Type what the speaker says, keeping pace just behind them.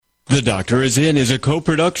The Doctor Is In is a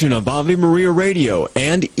co-production of Ave Maria Radio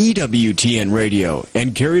and EWTN Radio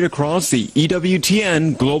and carried across the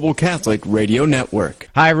EWTN Global Catholic Radio Network.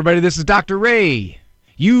 Hi, everybody. This is Dr. Ray.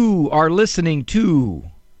 You are listening to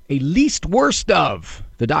a least worst of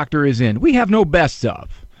The Doctor Is In. We have no best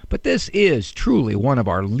of, but this is truly one of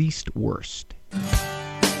our least worst.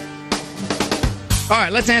 All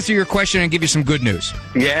right, let's answer your question and give you some good news.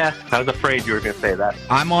 Yeah, I was afraid you were going to say that.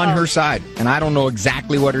 I'm on her side, and I don't know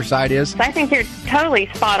exactly what her side is. I think you're totally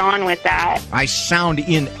spot on with that. I sound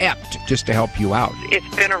inept just to help you out. It's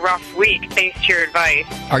been a rough week, thanks to your advice.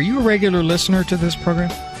 Are you a regular listener to this program?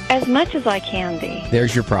 As much as I can be.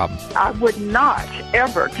 There's your problem. I would not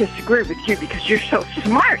ever disagree with you because you're so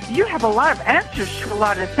smart. You have a lot of answers to a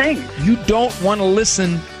lot of things. You don't want to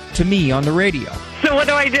listen to me on the radio. So what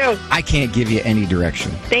do I do? I can't give you any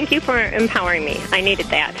direction. Thank you for empowering me. I needed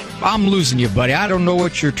that. I'm losing you, buddy. I don't know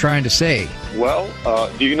what you're trying to say. Well,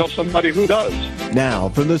 do you know somebody who does? Now,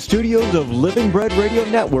 from the studios of Living Bread Radio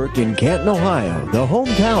Network in Canton, Ohio, the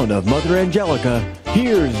hometown of Mother Angelica,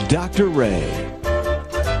 here's Dr. Ray.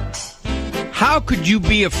 How could you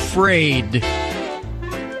be afraid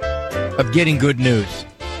of getting good news?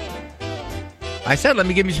 I said, let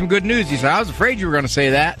me give you some good news. He said, I was afraid you were going to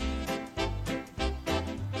say that.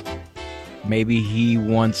 Maybe he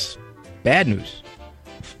wants bad news.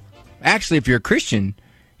 Actually, if you're a Christian,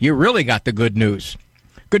 you really got the good news.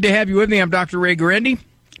 Good to have you with me. I'm Dr. Ray Guarendi.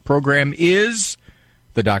 Program is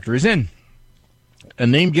The Doctor Is In. A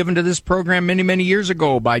name given to this program many, many years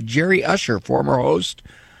ago by Jerry Usher, former host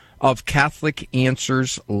of Catholic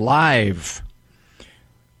Answers Live.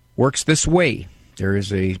 Works this way. There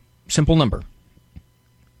is a simple number.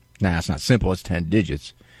 Nah, it's not simple. It's 10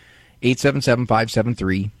 digits.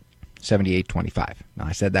 877-573-7825. Now,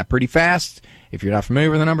 I said that pretty fast. If you're not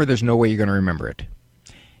familiar with the number, there's no way you're going to remember it.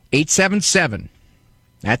 877.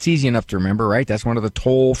 That's easy enough to remember, right? That's one of the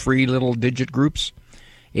toll-free little digit groups.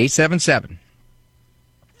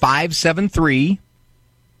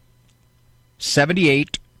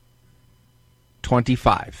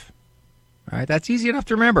 877-573-7825. All right, that's easy enough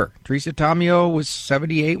to remember. Teresa Tomeo was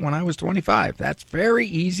 78 when I was 25. That's very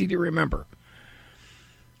easy to remember.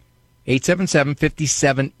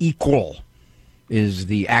 877-57-EQUAL is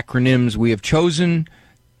the acronyms we have chosen.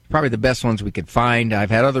 Probably the best ones we could find. I've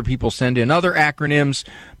had other people send in other acronyms,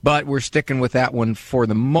 but we're sticking with that one for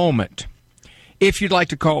the moment. If you'd like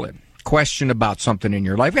to call in, question about something in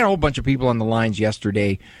your life. We had a whole bunch of people on the lines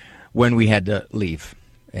yesterday when we had to leave.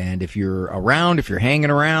 And if you're around, if you're hanging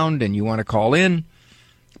around and you want to call in,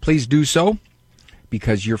 please do so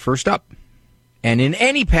because you're first up. And in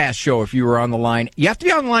any past show, if you were on the line, you have to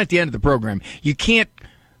be on the line at the end of the program. You can't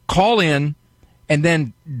call in and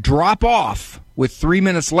then drop off with 3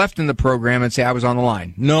 minutes left in the program and say, I was on the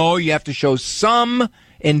line. No, you have to show some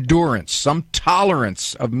endurance, some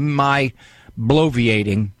tolerance of my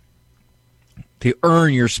bloviating to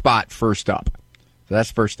earn your spot first up. So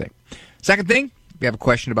that's the first thing. Second thing, if you have a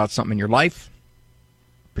question about something in your life,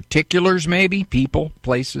 particulars maybe, people,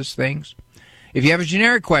 places, things. If you have a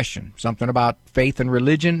generic question, something about faith and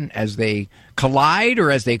religion as they collide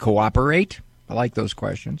or as they cooperate, I like those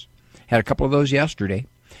questions. Had a couple of those yesterday.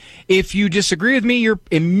 If you disagree with me, you're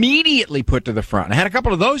immediately put to the front. I had a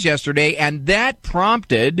couple of those yesterday, and that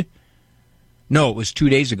prompted, no, it was 2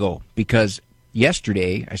 days ago, because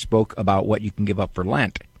yesterday I spoke about what you can give up for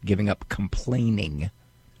Lent, giving up complaining.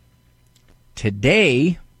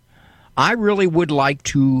 Today, I really would like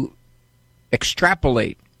to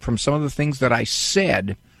extrapolate from some of the things that I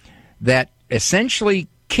said that essentially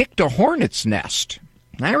kicked a hornet's nest.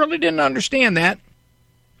 I really didn't understand that.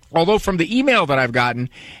 Although from the email that I've gotten,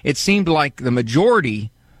 it seemed like the majority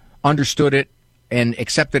understood it and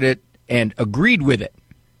accepted it and agreed with it.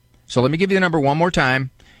 So let me give you the number one more time,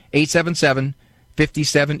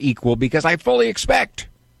 877-57-EQUAL, because I fully expect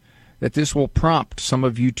that this will prompt some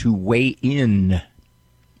of you to weigh in.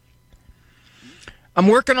 I'm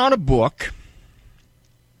working on a book,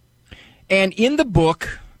 and in the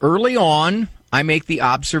book, early on, I make the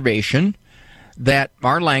observation that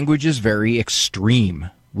our language is very extreme.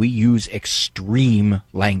 We use extreme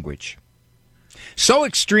language. So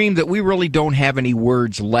extreme that we really don't have any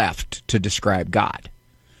words left to describe God.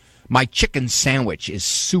 My chicken sandwich is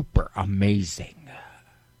super amazing.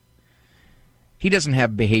 He doesn't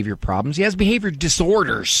have behavior problems. He has behavior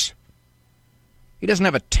disorders. He doesn't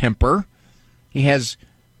have a temper. He has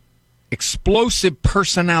explosive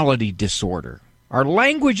personality disorder. Our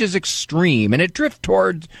language is extreme, and it drifts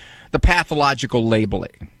toward the pathological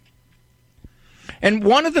labeling. And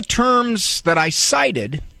one of the terms that I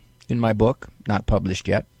cited in my book, not published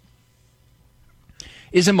yet,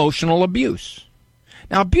 is emotional abuse.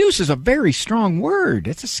 Now, abuse is a very strong word.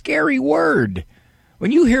 It's a scary word.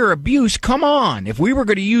 When you hear abuse, come on. If we were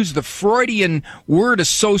going to use the Freudian word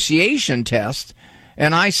association test,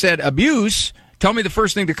 and I said abuse, tell me the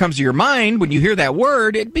first thing that comes to your mind when you hear that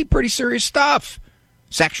word, it'd be pretty serious stuff.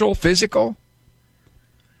 Sexual, physical.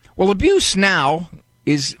 Well, abuse now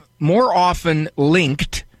is more often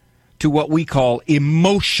linked to what we call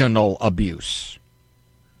emotional abuse.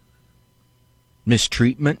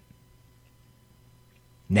 Mistreatment,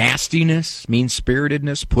 nastiness,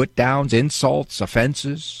 mean-spiritedness, put-downs, insults,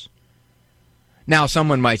 offenses. Now,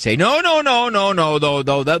 someone might say, no,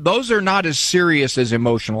 those are not as serious as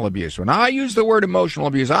emotional abuse. When I use the word emotional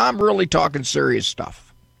abuse, I'm really talking serious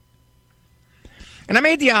stuff. And I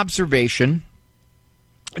made the observation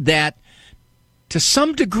that to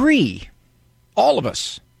some degree, all of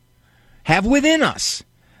us have within us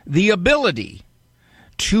the ability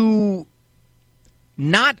to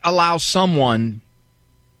not allow someone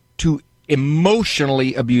to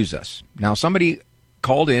emotionally abuse us. Now, somebody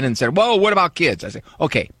called in and said, well, what about kids? I said,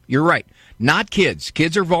 okay, you're right. Not kids.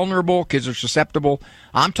 Kids are vulnerable. Kids are susceptible.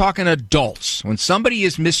 I'm talking adults. When somebody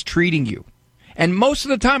is mistreating you, and most of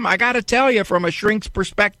the time, I got to tell you, from a shrink's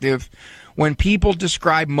perspective, when people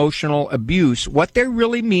describe emotional abuse, what they're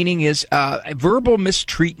really meaning is verbal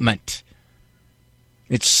mistreatment.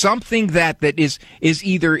 It's something that is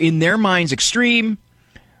either in their minds extreme,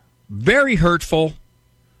 very hurtful,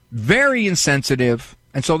 very insensitive,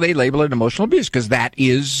 and so they label it emotional abuse because that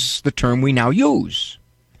is the term we now use.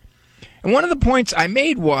 And one of the points I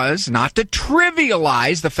made was not to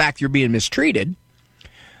trivialize the fact you're being mistreated,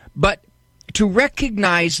 but to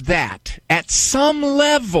recognize that at some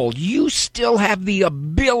level you still have the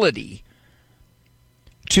ability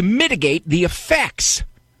to mitigate the effects,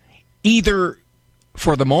 either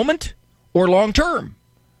for the moment or long term,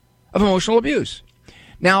 of emotional abuse.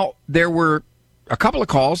 Now, there were a couple of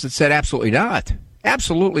calls that said absolutely not.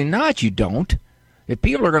 Absolutely not, you don't. If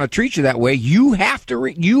people are going to treat you that way, you have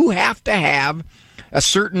to have a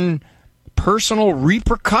certain personal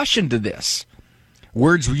repercussion to this.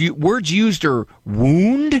 Words used are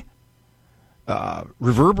wound,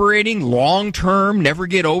 reverberating, long-term, never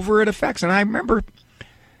get over it effects. And I remember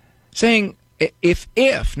saying, if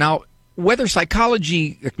now, whether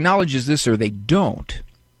psychology acknowledges this or they don't,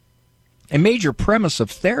 a major premise of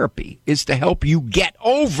therapy is to help you get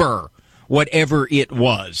over whatever it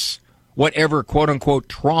was, whatever quote-unquote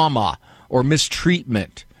trauma or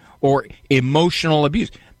mistreatment or emotional abuse.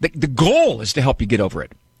 The goal is to help you get over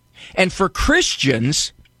it. And for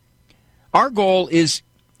Christians, our goal is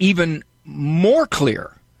even more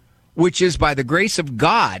clear, which is by the grace of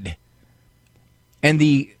God and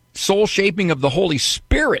the soul shaping of the Holy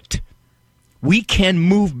Spirit, we can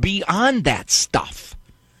move beyond that stuff.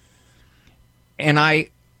 And I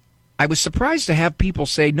was surprised to have people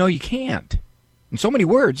say, no, you can't. In so many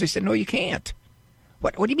words, they said, no, you can't.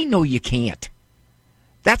 What do you mean, no, you can't?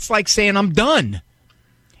 That's like saying I'm done.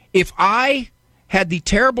 If I had the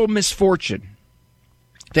terrible misfortune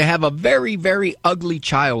to have a very, very ugly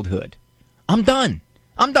childhood, I'm done.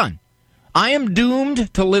 I'm done. I am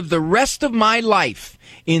doomed to live the rest of my life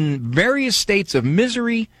in various states of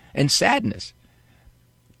misery and sadness.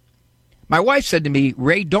 My wife said to me,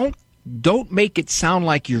 Ray, don't make it sound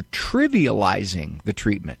like you're trivializing the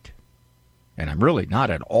treatment. And I'm really not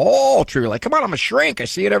at all trivial. Like, come on, I'm a shrink. I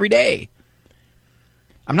see it every day.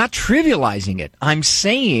 I'm not trivializing it. I'm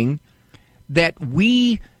saying that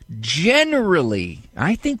we generally,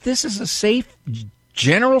 I think this is a safe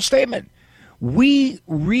general statement, we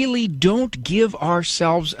really don't give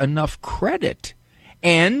ourselves enough credit.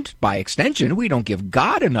 And by extension, we don't give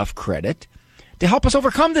God enough credit to help us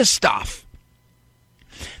overcome this stuff.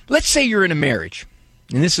 Let's say you're in a marriage,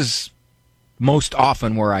 and this is most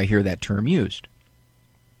often where I hear that term used.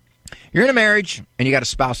 You're in a marriage, and you got a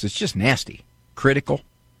spouse that's just nasty, critical,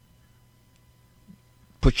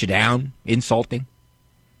 puts you down, insulting,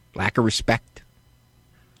 lack of respect.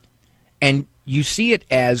 And you see it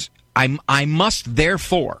as, I must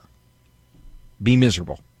therefore be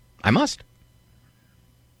miserable. I must.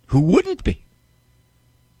 Who wouldn't be?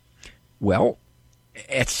 Well,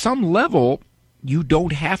 at some level, you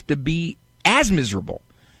don't have to be as miserable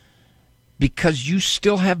because you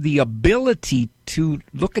still have the ability to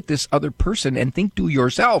look at this other person and think to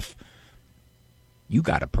yourself, you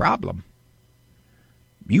got a problem.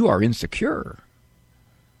 You are insecure.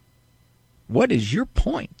 What is your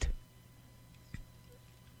point?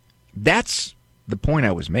 That's the point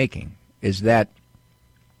I was making, is that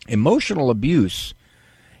emotional abuse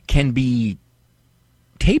can be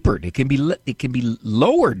tapered. It can be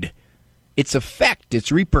lowered. Its effect, its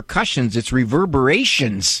repercussions, its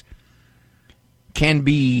reverberations can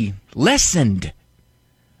be lessened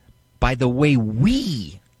by the way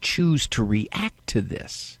we choose to react to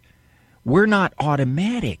this. We're not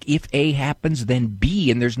automatic. If A happens, then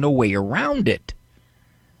B, and there's no way around it.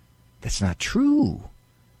 That's not true.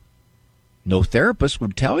 No therapist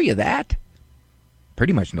would tell you that.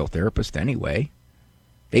 Pretty much no therapist anyway.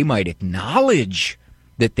 They might acknowledge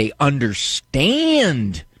that they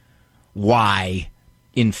understand why,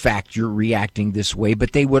 in fact, you're reacting this way,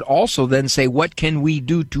 but they would also then say, what can we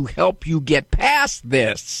do to help you get past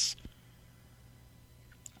this?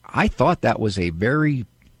 I thought that was a very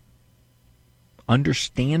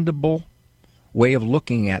understandable way of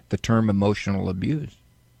looking at the term emotional abuse.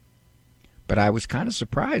 But I was kind of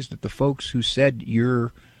surprised at the folks who said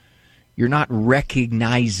you're not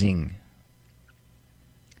recognizing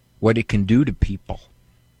what it can do to people.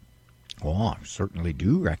 Oh, I certainly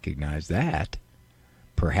do recognize that.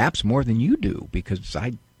 Perhaps more than you do, because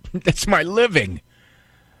that's my living.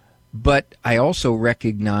 But I also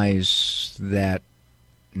recognize that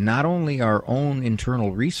not only our own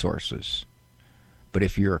internal resources, but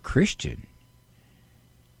if you're a Christian,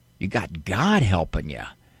 you got God helping you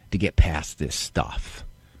to get past this stuff.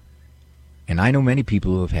 And I know many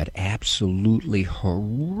people who have had absolutely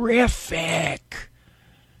horrific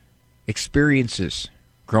experiences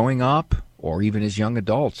growing up or even as young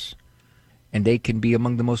adults, and they can be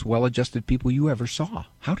among the most well-adjusted people you ever saw.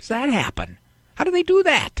 How does that happen? How do they do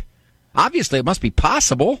that? Obviously, it must be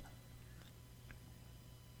possible.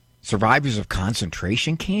 Survivors of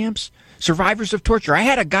concentration camps, survivors of torture. I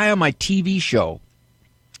had a guy on my TV show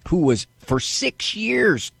who was, for 6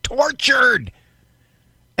 years, tortured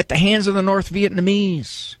at the hands of the North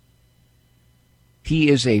Vietnamese. He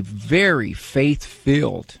is a very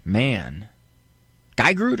faith-filled man.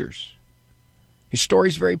 Guy Gruters. His story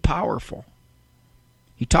is very powerful.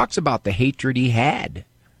 He talks about the hatred he had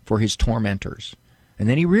for his tormentors. And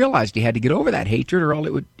then he realized he had to get over that hatred or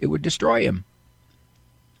else it would destroy him.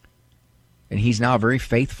 And he's now very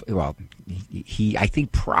faithful. Well, he I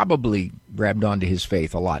think probably grabbed onto his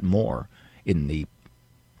faith a lot more in the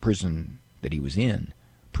prison that he was in.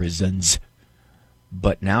 Prisons.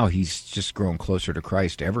 But now he's just grown closer to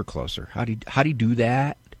Christ, ever closer. How'd he do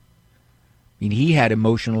that? I mean, he had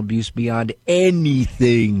emotional abuse beyond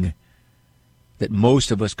anything that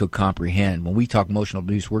most of us could comprehend. When we talk emotional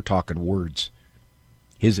abuse, we're talking words.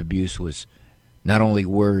 His abuse was not only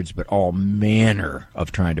words, but all manner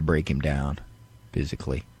of trying to break him down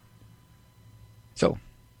physically. So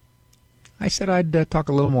I said I'd talk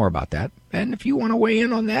a little more about that. And if you want to weigh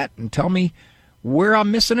in on that and tell me where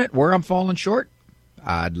I'm missing it, where I'm falling short,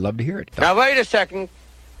 I'd love to hear it. Now, wait a second.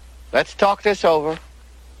 Let's talk this over.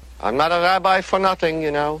 I'm not a rabbi for nothing,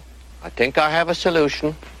 you know. I think I have a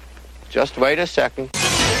solution. Just wait a second.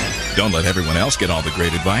 Don't let everyone else get all the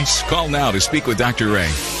great advice. Call now to speak with Dr. Ray.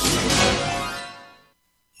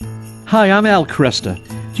 Hi, I'm Al Cresta.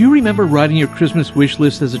 Do you remember writing your Christmas wish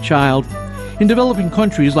list as a child? In developing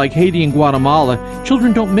countries like Haiti and Guatemala,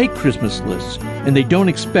 children don't make Christmas lists, and they don't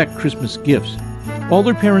expect Christmas gifts. All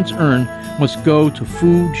their parents earn must go to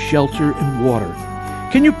food, shelter, and water.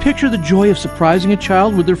 Can you picture the joy of surprising a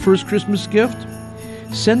child with their first Christmas gift?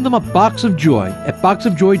 Send them a box of joy at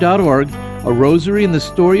boxofjoy.org. A rosary and the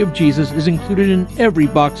story of Jesus is included in every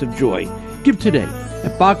box of joy. Give today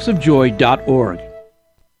at boxofjoy.org.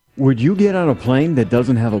 Would you get on a plane that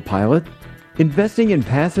doesn't have a pilot? Investing in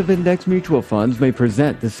passive index mutual funds may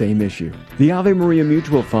present the same issue. The Ave Maria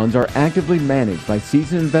mutual funds are actively managed by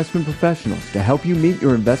seasoned investment professionals to help you meet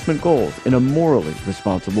your investment goals in a morally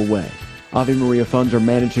responsible way. Ave Maria funds are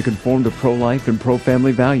managed to conform to pro-life and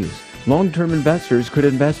pro-family values. Long-term investors could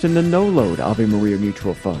invest in the no-load Ave Maria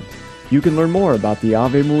mutual funds. You can learn more about the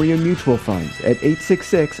Ave Maria mutual funds at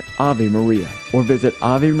 866-AVE-MARIA or visit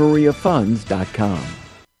AveMariaFunds.com.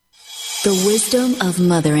 The wisdom of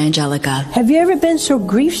Mother Angelica. Have you ever been so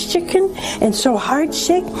grief-stricken and so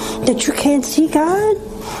heart-sick that you can't see God?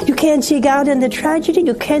 You can't see God in the tragedy.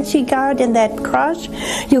 You can't see God in that cross.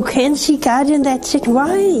 You can't see God in that sick.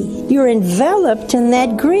 Why? You're enveloped in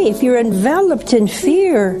that grief. You're enveloped in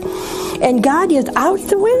fear. And God is out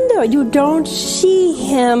the window. You don't see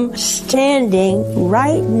Him standing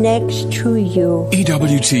right next to you.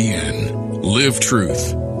 EWTN. Live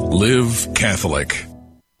truth. Live Catholic.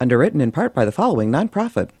 Underwritten in part by the following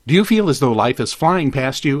nonprofit. Do you feel as though life is flying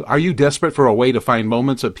past you? Are you desperate for a way to find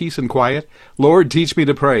moments of peace and quiet? Lord, Teach Me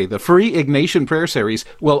to Pray, the free Ignatian Prayer Series,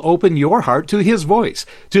 will open your heart to His voice,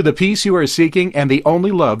 to the peace you are seeking and the only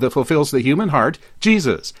love that fulfills the human heart,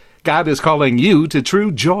 Jesus. God is calling you to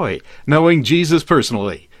true joy, knowing Jesus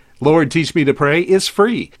personally. Lord Teach Me to Pray is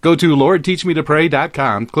free. Go to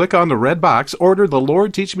LordTeachMeToPray.com, click on the red box, order the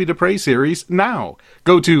Lord Teach Me to Pray series now.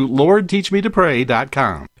 Go to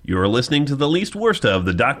LordTeachMeToPray.com. You're listening to The Least Worst of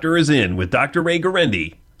The Doctor Is In with Dr. Ray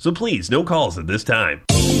Garendi. So please, no calls at this time.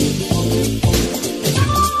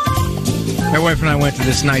 My wife and I went to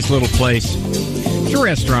this nice little place. It's a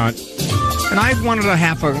restaurant. And I wanted a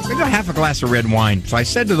half a glass of red wine. So I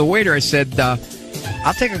said to the waiter, I said,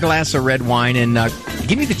 I'll take a glass of red wine and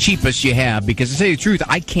give me the cheapest you have, because to tell you the truth,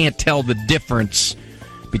 I can't tell the difference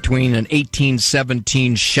between an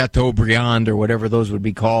 1817 Chateaubriand or whatever those would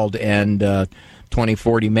be called and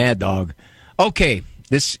 2040 Mad Dog. Okay,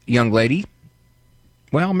 this young lady,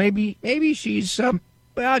 well, maybe she's, I'm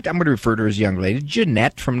going to refer to her as young lady,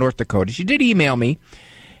 Jeanette from North Dakota. She did email me,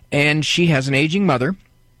 and she has an aging mother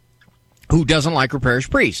who doesn't like her parish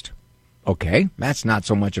priest. Okay, that's not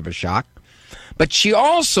so much of a shock. But she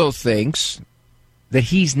also thinks that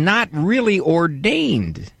he's not really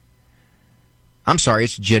ordained. I'm sorry,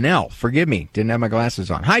 it's Janelle. Forgive me, didn't have my glasses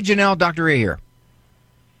on. Hi, Janelle, Dr. Ray here.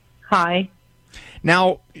 Hi.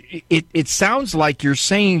 Now, it sounds like you're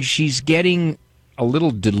saying she's getting a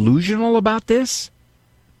little delusional about this?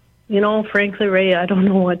 You know, frankly, Ray, I don't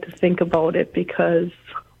know what to think about it, because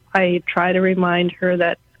I try to remind her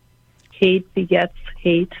that hate begets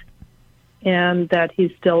hate, and that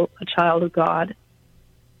he's still a child of God,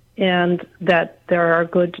 and that there are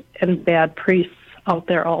good and bad priests out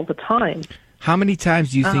there all the time. How many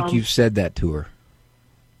times do you think you've said that to her?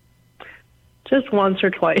 Just once or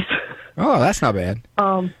twice. Oh, that's not bad.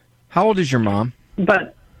 How old is your mom?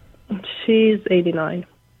 But she's 89.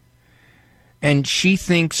 And she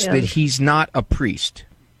thinks that he's not a priest.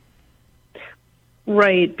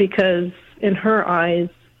 Right, because in her eyes,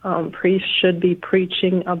 priests should be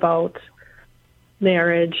preaching about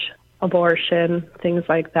marriage, abortion, things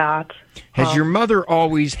like that. Has your mother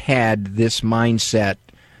always had this mindset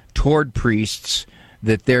toward priests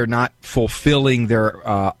that they're not fulfilling their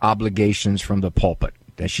obligations from the pulpit?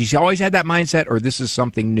 Has she always had that mindset, or this is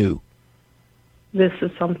something new? This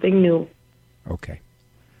is something new. Okay.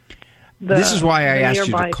 This is why I asked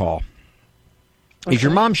you to call. Okay. Is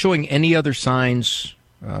your mom showing any other signs,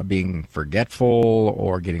 being forgetful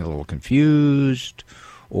or getting a little confused,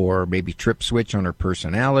 or maybe trip switch on her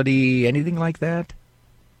personality, anything like that?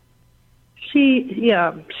 She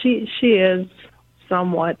is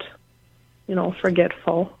somewhat,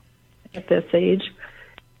 forgetful at this age.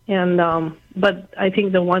 And but I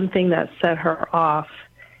think the one thing that set her off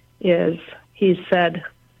is he said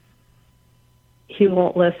he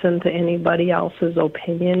won't listen to anybody else's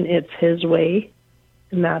opinion. It's his way,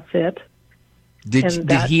 and that's it. Did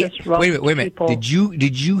he? Wait a minute.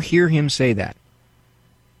 Did you hear him say that?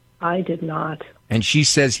 I did not. And she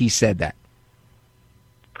says he said that.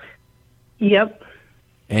 Yep.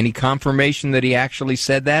 Any confirmation that he actually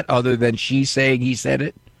said that, other than she saying he said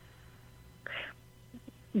it?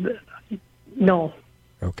 No.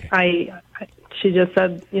 Okay. She just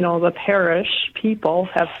said, the parish people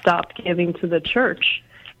have stopped giving to the church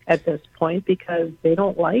at this point because they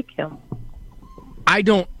don't like him. I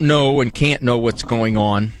don't know and can't know what's going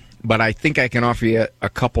on, but I think I can offer you a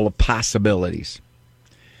couple of possibilities.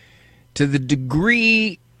 To the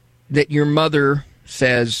degree that your mother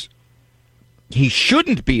says he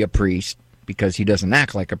shouldn't be a priest because he doesn't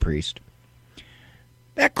act like a priest,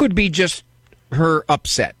 that could be just her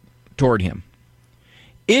upset toward him.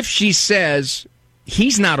 If she says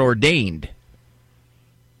he's not ordained,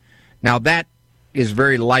 now that is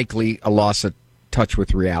very likely a loss of touch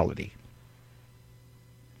with reality.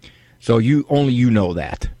 So you know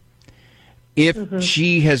that. If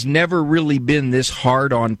she has never really been this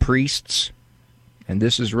hard on priests, and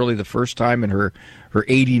this is really the first time in her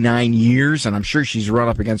 89 years, and I'm sure she's run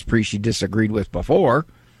up against priests she disagreed with before,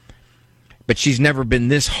 but she's never been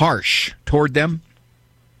this harsh toward them,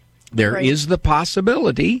 there is the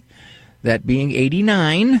possibility that being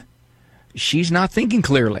 89, she's not thinking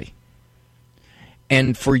clearly.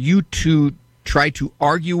 And for you to try to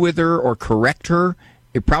argue with her or correct her,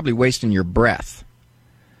 you're probably wasting your breath.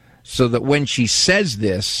 So that when she says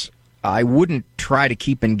this, I wouldn't try to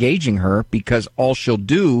keep engaging her, because all she'll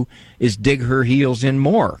do is dig her heels in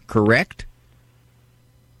more, correct?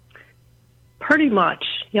 Pretty much,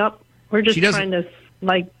 yep. We're just trying to,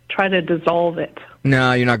 try to dissolve it.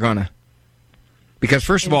 No, you're not gonna. Because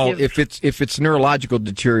first of all, if it's neurological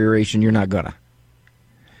deterioration, you're not gonna.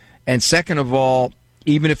 And second of all,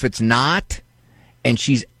 even if it's not, and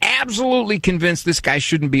she's absolutely convinced this guy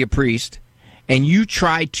shouldn't be a priest, and you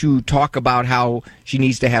try to talk about how she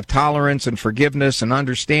needs to have tolerance and forgiveness and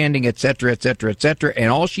understanding, etc., etc., etc.,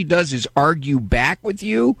 and all she does is argue back with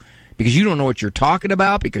you because you don't know what you're talking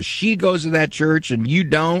about, because she goes to that church and you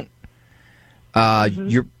don't,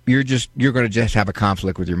 you're going to just have a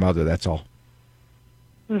conflict with your mother. That's all.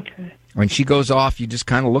 Okay. When she goes off, you just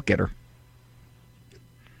kind of look at her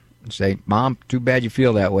and say, Mom, too bad you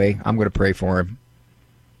feel that way. I'm going to pray for him.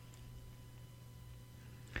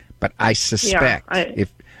 But I suspect,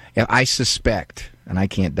 if I suspect, and I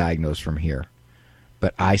can't diagnose from here,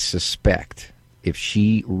 but I suspect if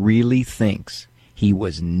she really thinks he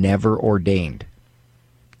was never ordained,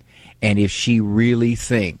 and if she really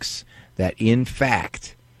thinks that, in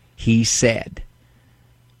fact, he said,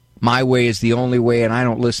 my way is the only way and I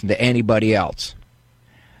don't listen to anybody else,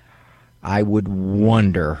 I would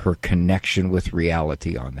wonder her connection with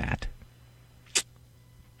reality on that.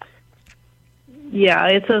 Yeah,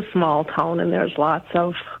 it's a small town, and there's lots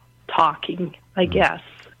of talking, I guess.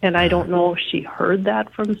 And I don't know if she heard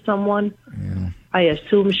that from someone. Yeah. I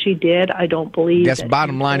assume she did. I don't believe. I guess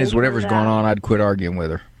bottom line is whatever's going on, I'd quit arguing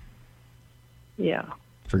with her. Yeah.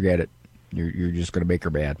 Forget it. You're just going to make her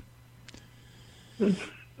mad.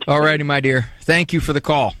 All righty, my dear. Thank you for the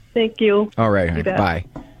call. Thank you. All right, honey. You bet. Bye.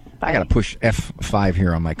 I got to push F5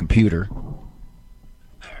 here on my computer.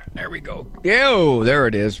 There we go. Yo, there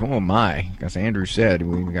it is. Oh, my. As Andrew said,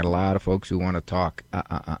 we've got a lot of folks who want to talk.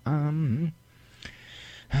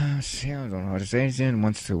 See, I don't know how to say anything.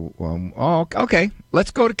 Wants to. Oh, okay.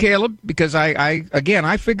 Let's go to Caleb, because I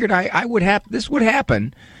figured I would have. This would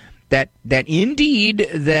happen. That indeed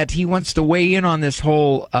that he wants to weigh in on this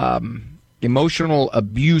whole emotional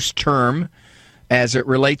abuse term, as it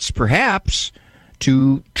relates perhaps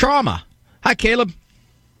to trauma. Hi, Caleb.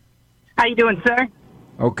 How you doing, sir?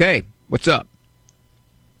 Okay. What's up?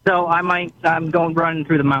 So I'm going running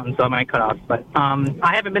through the mountains, so I might cut off. But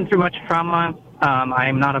I haven't been through much trauma. I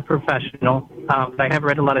am not a professional. But I have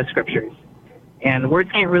read a lot of scriptures. And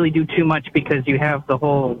words can't really do too much, because you have the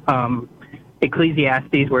whole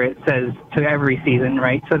Ecclesiastes where it says to every season,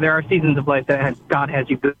 right? So there are seasons of life that God has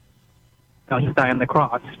you go. He died on the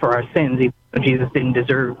cross for our sins, even though Jesus didn't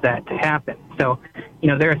deserve that to happen. So,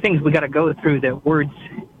 there are things we got to go through that words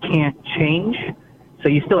can't change. So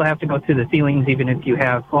you still have to go through the feelings, even if you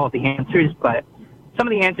have all the answers. But some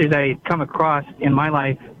of the answers I come across in my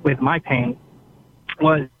life with my pain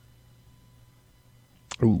was,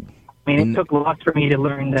 it took lots for me to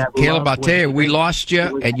learn that. Caleb, I'll tell you, we lost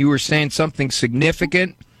you, and you were saying something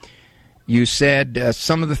significant. You said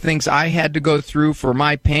some of the things I had to go through for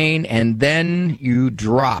my pain, and then you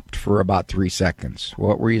dropped for about 3 seconds.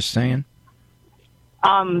 What were you saying?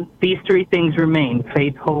 These three things remain: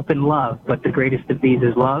 faith, hope, and love. But the greatest of these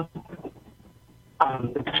is love.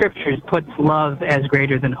 The scriptures puts love as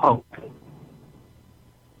greater than hope.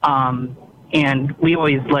 And we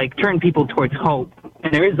always turn people towards hope.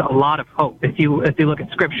 And there is a lot of hope. If you look at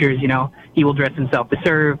scriptures, he will dress himself to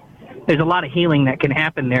serve. There's a lot of healing that can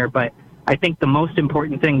happen there. But I think the most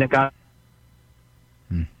important thing that God...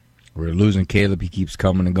 We're losing Caleb. He keeps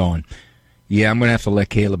coming and going. Yeah, I'm going to have to let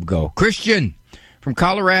Caleb go. Christian from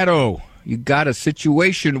Colorado, you got a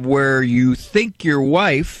situation where you think your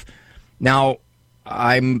wife... Now,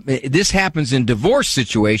 this happens in divorce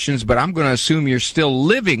situations, but I'm going to assume you're still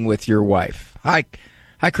living with your wife. Hi,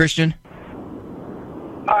 Christian.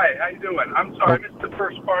 Hi, how you doing? I'm sorry, I missed the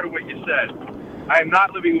first part of what you said. I am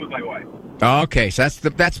not living with my wife. Okay, so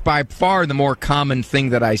that's by far the more common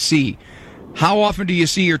thing that I see. How often do you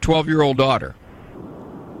see your 12-year-old daughter?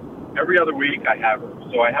 Every other week I have her.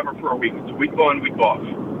 So I have her for a week. It's a week on, week off.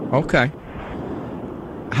 Okay.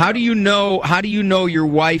 How do you know your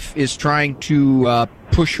wife is trying to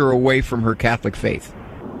push her away from her Catholic faith?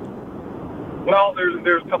 Well,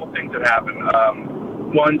 there's a couple things that happen.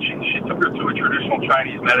 One, she took her to a traditional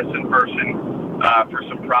Chinese medicine person for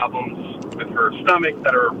some problems with her stomach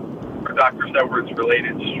that her doctor said were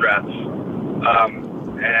related to stress.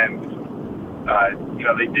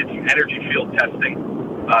 They did some energy field testing.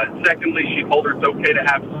 Secondly, she told her it's okay to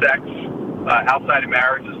have sex outside of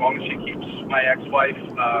marriage as long as she keeps my ex-wife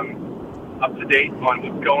up to date on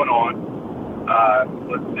what's going on.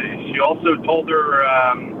 Let's see. She also told her,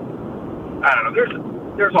 I don't know.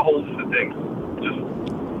 There's a whole list of things.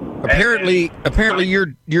 Apparently,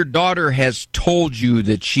 your daughter has told you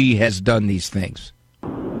that she has done these things.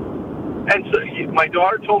 And so my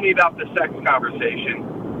daughter told me about the sex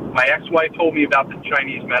conversation. My ex-wife told me about the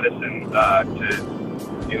Chinese medicine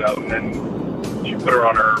and she put her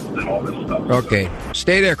on herbs and all this stuff. Okay,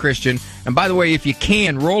 stay there, Christian. And by the way, if you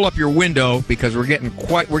can, roll up your window because we're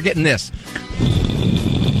getting this.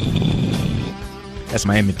 That's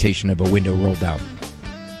my imitation of a window rolled down.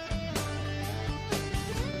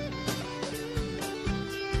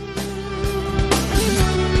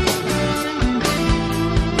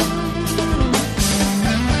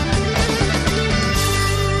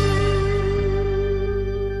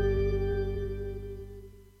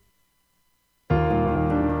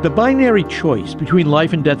 The binary choice between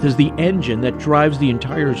life and death is the engine that drives the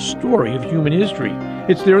entire story of human history.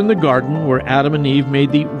 It's there in the garden where Adam and Eve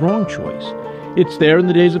made the wrong choice. It's there in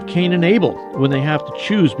the days of Cain and Abel when they have to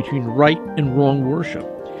choose between right and wrong worship.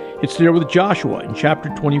 It's there with Joshua in chapter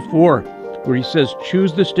 24 where he says,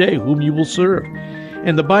 "Choose this day whom you will serve."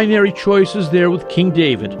 And the binary choice is there with King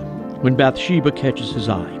David when Bathsheba catches his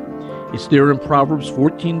eye. It's there in Proverbs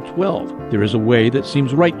 14:12. There is a way that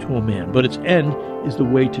seems right to a man, but its end is the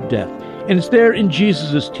way to death. And it's there in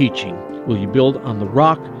Jesus' teaching. Will you build on the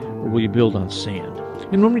rock or will you build on sand?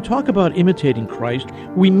 And when we talk about imitating Christ,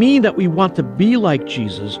 we mean that we want to be like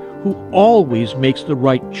Jesus, who always makes the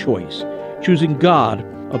right choice, choosing God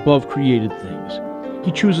above created things.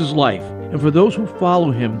 He chooses life, and for those who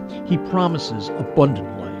follow him, he promises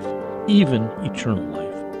abundant life, even eternal life.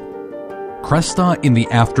 Cresta in the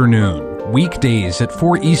Afternoon, weekdays at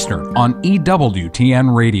 4 Eastern on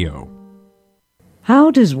EWTN Radio.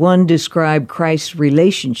 How does one describe Christ's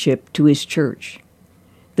relationship to his church?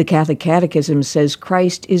 The Catholic Catechism says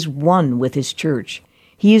Christ is one with his church.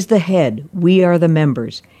 He is the head, we are the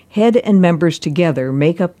members. Head and members together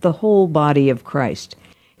make up the whole body of Christ.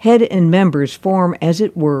 Head and members form, as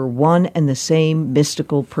it were, one and the same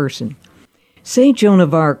mystical person. St. Joan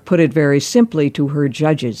of Arc put it very simply to her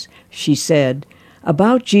judges. She said,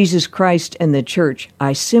 "About Jesus Christ and the Church,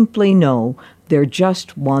 I simply know they're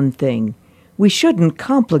just one thing. We shouldn't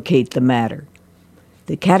complicate the matter."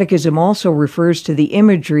 The Catechism also refers to the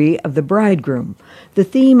imagery of the bridegroom, the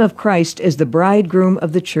theme of Christ as the bridegroom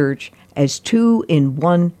of the Church, as two in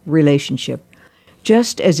one relationship.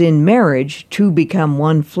 Just as in marriage, two become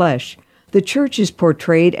one flesh, the Church is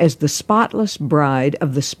portrayed as the spotless bride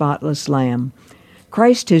of the spotless Lamb.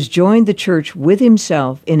 Christ has joined the Church with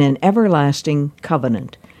himself in an everlasting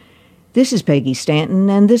covenant. This is Peggy Stanton,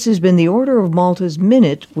 and this has been the Order of Malta's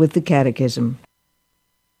Minute with the Catechism.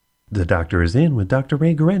 The Doctor is In with Dr.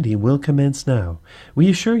 Ray Guarendi will commence now. We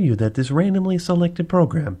assure you that this randomly selected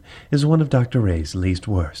program is one of Dr. Ray's least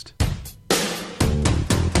worst.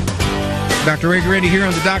 Dr. Ray Guarendi here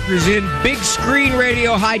on The Doctor's In. Big screen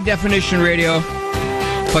radio, high definition radio.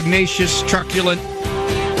 Pugnacious, truculent,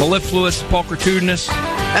 mellifluous, pulchritudinous.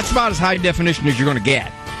 That's about as high definition as you're going to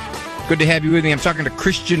get. Good to have you with me. I'm talking to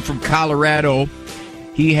Christian from Colorado.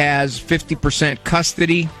 He has 50%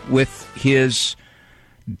 custody with his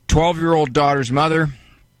 12-year-old daughter's mother.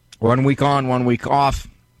 1 week on, 1 week off.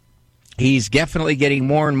 He's definitely getting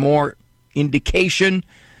more and more indication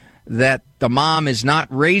that the mom is not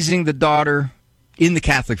raising the daughter in the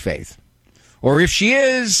Catholic faith. Or if she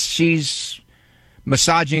is, she's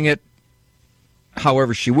massaging it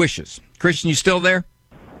however she wishes. Christian, you still there?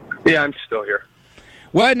 Yeah, I'm still here.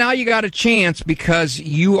 Well, now you got a chance because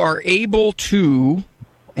you are able to,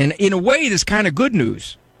 and in a way this is kind of good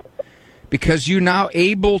news, because you're now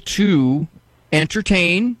able to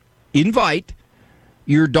entertain, invite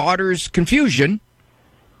your daughter's confusion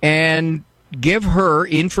and give her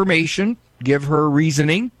information, give her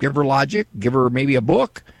reasoning, give her logic, give her maybe a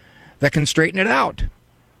book that can straighten it out.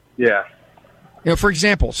 Yeah. You know, for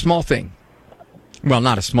example, small thing. Well,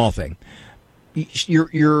 not a small thing.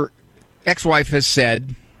 Your ex-wife has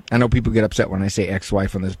said, I know people get upset when I say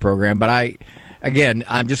ex-wife on this program, but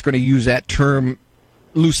I'm just going to use that term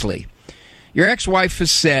loosely. Your ex-wife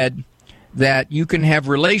has said that you can have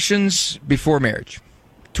relations before marriage.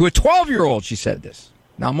 To a 12-year-old, she said this.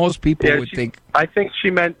 Now, most people would think... I think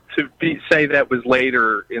she meant to say that was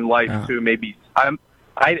later in life, too. Maybe... I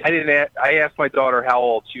asked my daughter how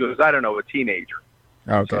old. She goes, I don't know, a teenager.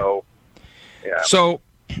 Okay. So, yeah. So,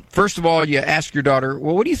 first of all, you ask your daughter,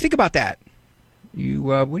 well, what do you think about that?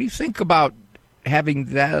 What do you think about having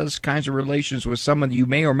those kinds of relations with someone you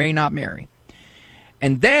may or may not marry?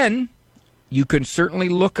 And then you can certainly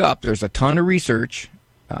look up, there's a ton of research,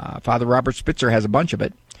 Father Robert Spitzer has a bunch of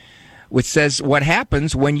it, which says what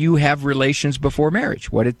happens when you have relations before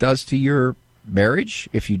marriage, what it does to your marriage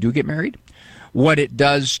if you do get married, what it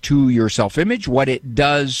does to your self-image, what it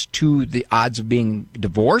does to the odds of being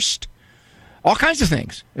divorced, all kinds of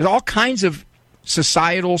things. There's all kinds of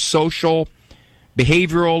societal, social,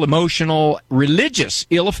 behavioral, emotional, religious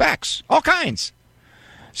ill effects, all kinds.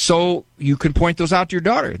 So you can point those out to your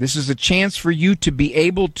daughter. This is a chance for you to be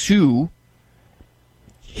able to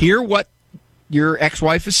hear what your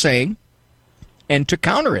ex-wife is saying and to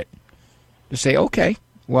counter it. To say, okay,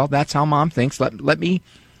 well, that's how mom thinks. Let me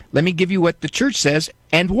give you what the church says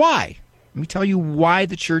and why. Let me tell you why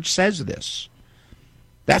the church says this.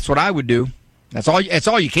 That's what I would do. That's all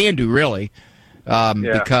you can do, really.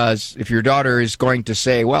 Because if your daughter is going to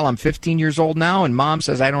say, well, I'm 15 years old now, and mom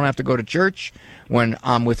says I don't have to go to church when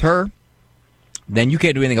I'm with her, then you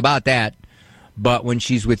can't do anything about that. But when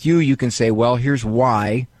she's with you, you can say, well, here's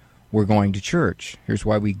why we're going to church. Here's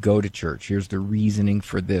why we go to church. Here's the reasoning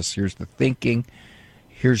for this. Here's the thinking.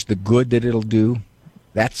 Here's the good that it'll do.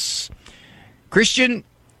 That's, Christian,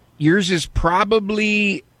 yours is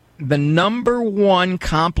probably the number one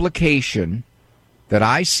complication that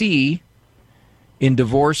I see in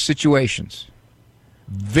divorce situations.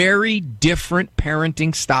 Very different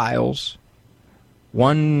parenting styles.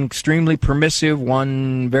 One extremely permissive,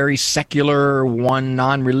 one very secular, one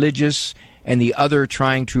non-religious, and the other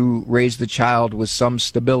trying to raise the child with some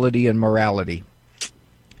stability and morality.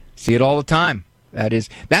 See it all the time.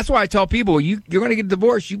 That's why I tell people, you're going to get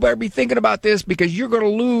divorced. You better be thinking about this because you're going to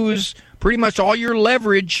lose pretty much all your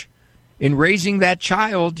leverage in raising that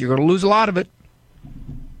child. You're going to lose a lot of it.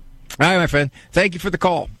 All right, my friend. Thank you for the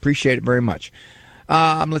call. Appreciate it very much.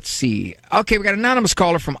 Let's see. Okay, we got an anonymous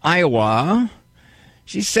caller from Iowa.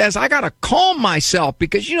 She says, I got to calm myself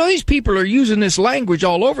because, these people are using this language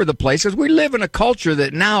all over the place because we live in a culture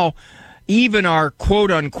that now even our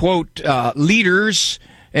quote-unquote leaders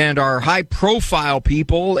and our high-profile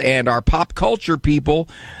people and our pop culture people,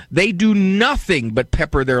 they do nothing but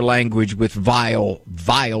pepper their language with vile,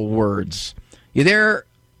 vile words. You there,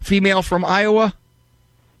 female from Iowa?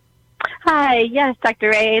 Hi, yes, Dr.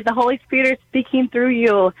 Ray. The Holy Spirit is speaking through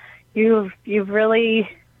you. You've really,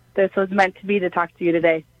 this was meant to be to talk to you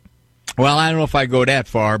today. Well, I don't know if I go that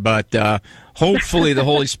far, but hopefully the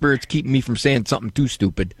Holy Spirit's keeping me from saying something too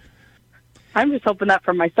stupid. I'm just hoping that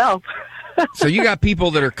for myself. So you got people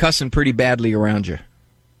that are cussing pretty badly around you.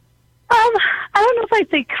 I don't know if I'd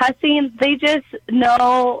say cussing. They just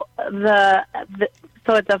know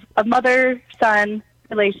so it's a mother-son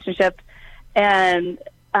relationship. And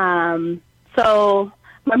so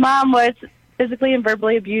my mom was physically and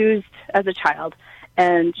verbally abused as a child.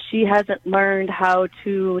 And she hasn't learned how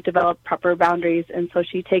to develop proper boundaries. And so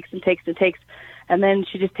she takes and takes and takes. And then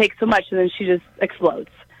she just takes so much and then she just explodes.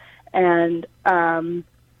 And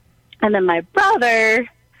then my brother,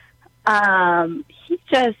 he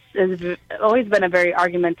just has always been a very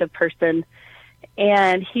argumentative person,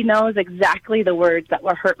 and he knows exactly the words that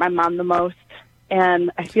will hurt my mom the most.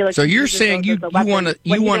 And I feel like so. You're saying you want to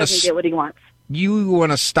get what he wants. You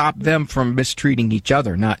want to stop them from mistreating each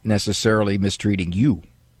other, not necessarily mistreating you.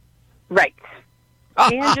 Right.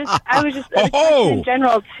 And I was just in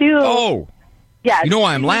general too. Oh, yeah. You know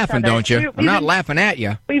why I'm laughing, don't you? I'm not laughing at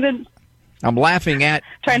you. I'm laughing at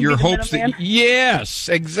your hopes that... Yes,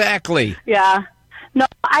 exactly. Yeah. No,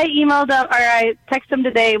 I emailed them, or I texted them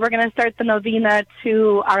today. We're going to start the novena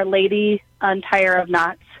to Our Lady Untie of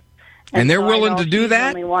Knots. And they're willing to do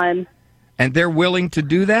that? Only one. And they're willing to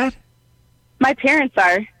do that? My parents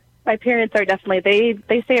are. My parents are definitely.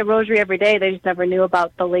 They say a rosary every day. They just never knew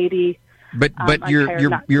about the lady. But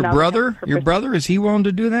your brother, is he willing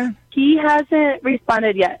to do that? He hasn't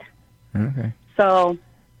responded yet. Okay. So...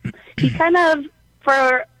 He kind of,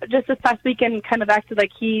 for just this past weekend, kind of acted like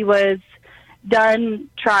he was done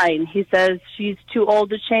trying. He says she's too old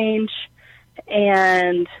to change,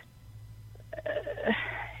 and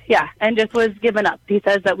and just was giving up. He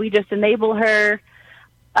says that we just enable her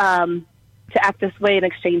to act this way in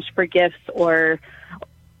exchange for gifts or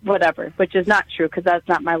whatever, which is not true because that's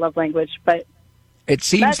not my love language. But it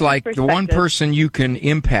seems like the one person you can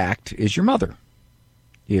impact is your mother.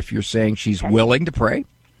 If you're saying she's willing to pray,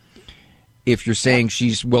 if you're saying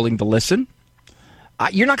she's willing to listen,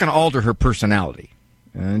 you're not going to alter her personality.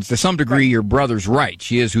 And to some degree, your brother's right.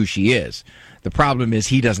 She is who she is. The problem is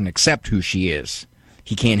he doesn't accept who she is.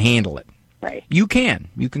 He can't handle it. Right. You can.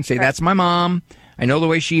 You can say, that's my mom. I know the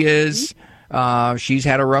way she is. She's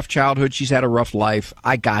had a rough childhood. She's had a rough life.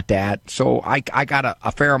 I got that. So I got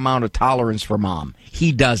a fair amount of tolerance for mom.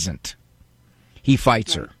 He doesn't. He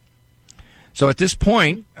fights her. So at this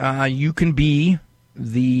point, you can be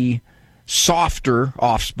the softer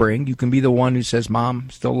offspring. You can be the one who says, Mom,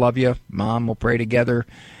 still love you. Mom, we'll pray together.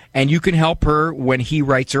 And you can help her when he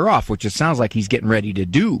writes her off, which it sounds like he's getting ready to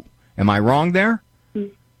do. Am I wrong there?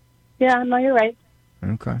 Yeah, no, you're right.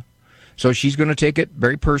 Okay. So she's going to take it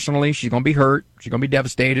very personally. She's going to be hurt. She's going to be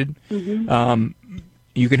devastated. Mm-hmm.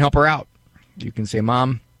 You can help her out. You can say,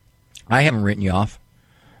 Mom, I haven't written you off.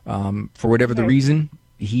 For whatever the reason,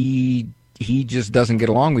 he just doesn't get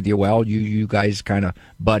along with you well. You guys kind of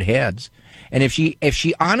butt heads. And if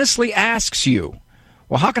she honestly asks you,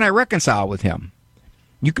 well, how can I reconcile with him?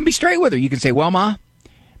 You can be straight with her. You can say, well, Ma,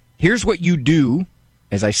 here's what you do,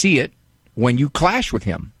 as I see it, when you clash with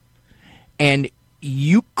him. And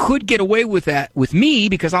you could get away with that with me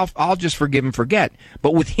because I'll just forgive and forget.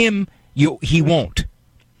 But with him, he won't.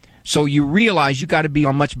 So you realize you got to be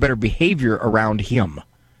on much better behavior around him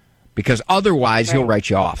because otherwise he'll write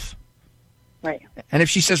you off. Right. And if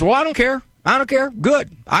she says, well, I don't care,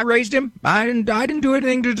 good. I raised him. I didn't do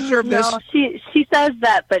anything to deserve this. No, she says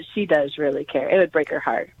that, but she does really care. It would break her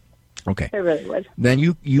heart. Okay. It really would. Then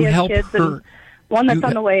you help her. One that's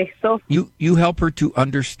on the way. So you help her to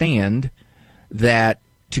understand that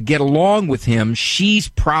to get along with him, she's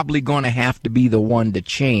probably going to have to be the one to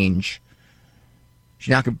change.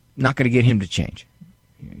 She's not going to get him to change.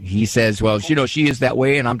 He says, well, she is that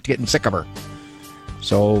way, and I'm getting sick of her.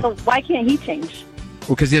 So why can't he change?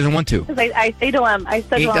 Well, because he doesn't want to. Because I say to him,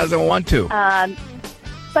 he doesn't want to.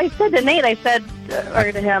 So I said to Nate, or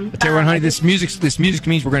to him. I tell you what, honey, this music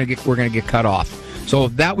means we're gonna get cut off. So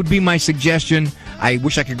that would be my suggestion. I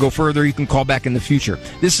wish I could go further. You can call back in the future.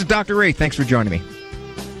 This is Dr. Ray. Thanks for joining me.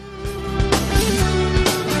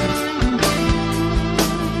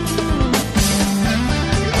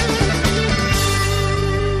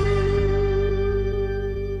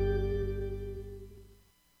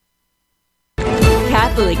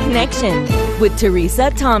 Catholic Connection with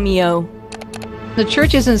Teresa Tomeo. The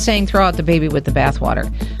church isn't saying throw out the baby with the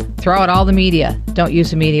bathwater. Throw out all the media. Don't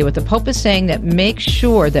use the media. What the Pope is saying that make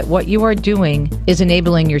sure that what you are doing is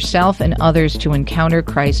enabling yourself and others to encounter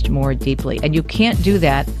Christ more deeply. And you can't do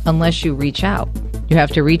that unless you reach out. You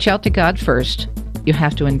have to reach out to God first. You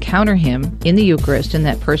have to encounter Him in the Eucharist, in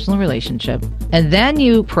that personal relationship. And then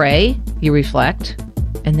you pray, you reflect,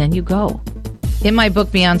 and then you go. In my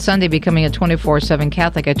book, Beyond Sunday, Becoming a 24/7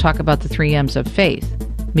 Catholic, I talk about the 3 M's of faith: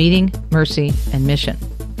 meeting, mercy, and mission.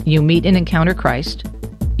 You meet and encounter Christ.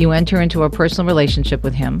 You enter into a personal relationship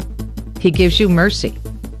with Him. He gives you mercy.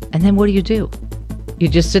 And then what do? You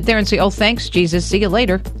just sit there and say, oh, thanks, Jesus, see you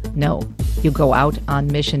later. No, you go out on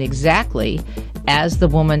mission exactly as the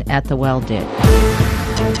woman at the well did.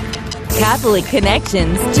 Catholic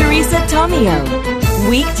Connections, Teresa Tomeo.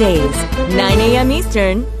 Weekdays, 9 a.m.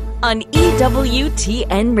 Eastern on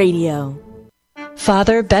EWTN Radio.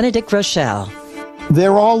 Father Benedict Rochelle.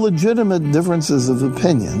 There are legitimate differences of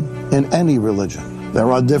opinion in any religion.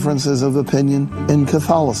 There are differences of opinion in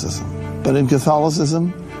Catholicism. But in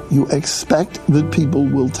Catholicism, you expect that people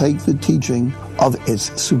will take the teaching of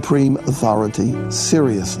its supreme authority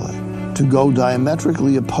seriously. To go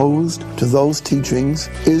diametrically opposed to those teachings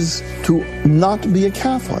is to not be a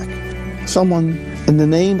Catholic. Someone in the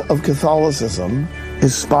name of Catholicism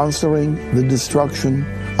is sponsoring the destruction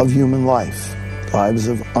of human life, lives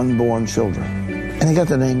of unborn children. And he got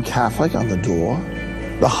the name Catholic on the door.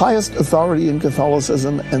 The highest authority in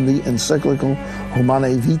Catholicism and the encyclical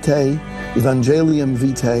Humanae Vitae, Evangelium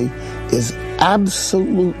Vitae, is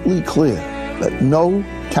absolutely clear that no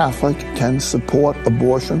Catholic can support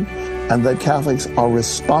abortion and that Catholics are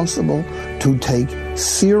responsible to take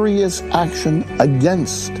serious action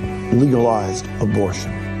against legalized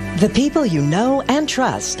abortion. The people you know and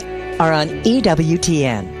trust are on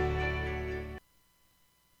EWTN.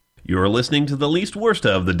 You're listening to the least worst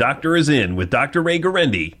of The Doctor Is In with Dr. Ray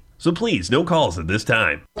Guarendi. So please, no calls at this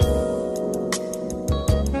time.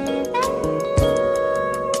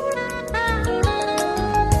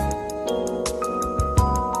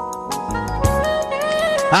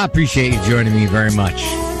 I appreciate you joining me very much.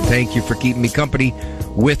 Thank you for keeping me company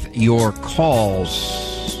with your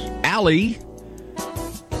calls. Allie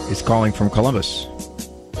is calling from Columbus.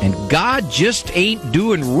 And God just ain't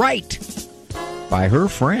doing right by her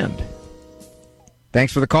friend.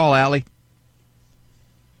 Thanks for the call, Allie.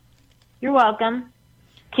 You're welcome.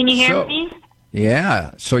 Can you hear me?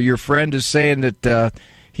 Yeah. So your friend is saying that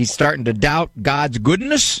he's starting to doubt God's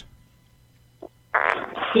goodness?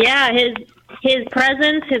 Yeah, his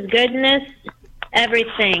presence, his goodness,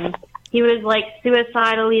 everything. He was like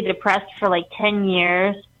suicidally depressed for like 10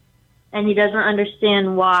 years, and he doesn't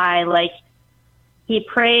understand why. Like, he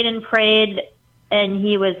prayed and prayed, and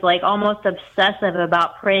he was like almost obsessive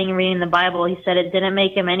about praying and reading the Bible. He said it didn't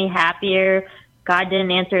make him any happier. God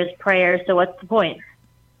didn't answer his prayer, so what's the point?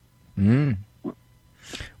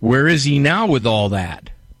 Where is he now with all that?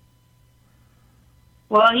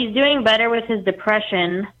 Well, he's doing better with his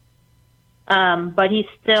depression, but he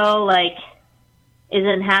still like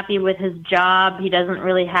isn't happy with his job. He doesn't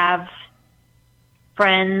really have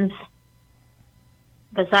friends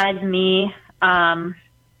besides me, and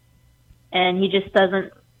he just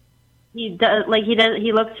doesn't. He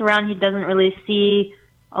looks around. He doesn't really see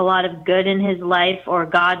a lot of good in his life or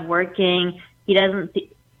God working. He doesn't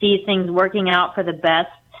see things working out for the best.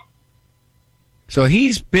 So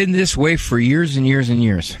he's been this way for years and years and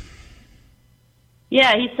years.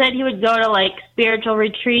 Yeah, he said he would go to like spiritual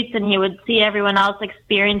retreats and he would see everyone else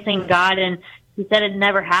experiencing God, and he said it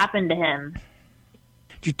never happened to him.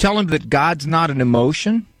 Did you tell him that God's not an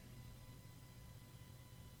emotion?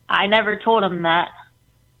 I never told him that.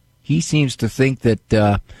 He seems to think that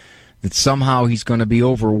that somehow he's going to be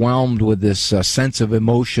overwhelmed with this sense of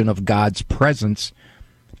emotion of God's presence.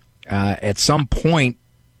 At some point,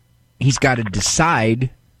 he's got to decide,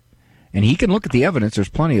 and he can look at the evidence, there's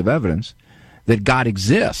plenty of evidence, that God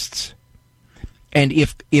exists. And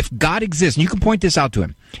if God exists, and you can point this out to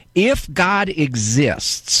him, if God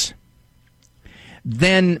exists,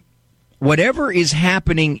 then whatever is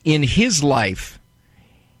happening in his life,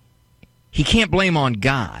 he can't blame on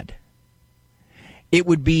God. It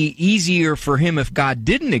would be easier for him if God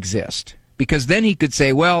didn't exist, because then he could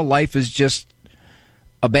say, well, life is just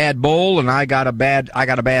a bad bowl, and I got a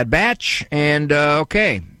bad batch, and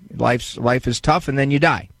okay, life is tough, and then you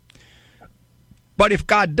die. But if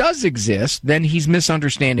God does exist, then he's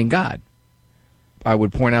misunderstanding God. I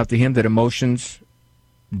would point out to him that emotions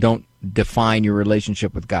don't define your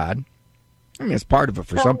relationship with God. I mean, it's part of it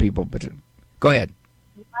for some people, but go ahead.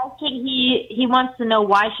 Why should he wants to know,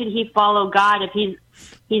 why should he follow God if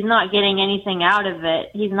he's not getting anything out of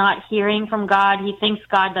it? He's not hearing from God. He thinks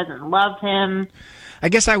God doesn't love him. I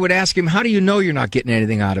guess I would ask him, how do you know you're not getting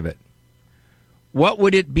anything out of it? What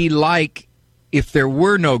would it be like if there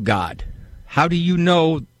were no God? How do you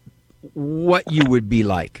know what you would be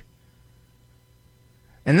like?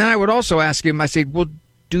 And then I would also ask him, I said, well,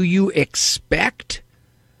 do you expect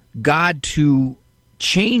God to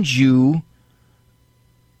change you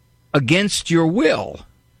against your will?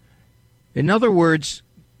 In other words,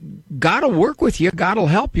 God will work with you, God will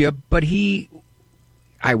help you, but he,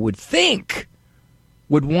 I would think,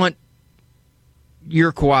 would want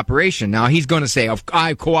your cooperation. Now, he's going to say,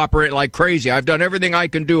 I cooperate like crazy. I've done everything I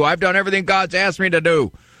can do. I've done everything God's asked me to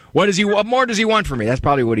do. What more does he want from me? That's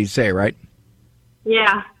probably what he'd say, right?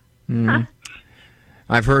 Yeah. Mm-hmm.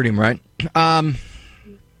 I've heard him, right?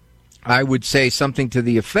 I would say something to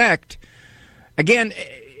the effect, again,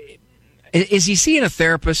 is he seeing a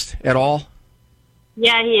therapist at all?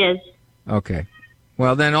 Yeah, he is. Okay.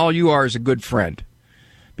 Well, then all you are is a good friend,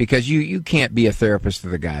 because you can't be a therapist to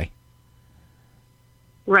the guy.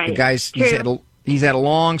 Right. The guy's he's had a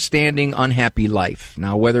long-standing unhappy life.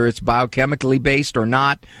 Now, whether it's biochemically based or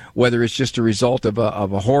not, whether it's just a result of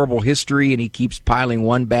a horrible history and he keeps piling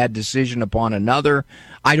one bad decision upon another,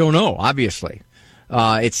 I don't know, obviously.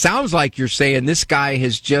 It sounds like you're saying this guy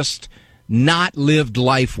has just not lived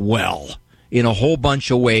life well in a whole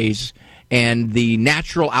bunch of ways, and the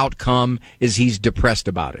natural outcome is he's depressed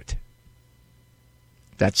about it.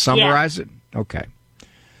 That summarize it? Okay.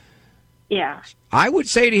 Yeah. I would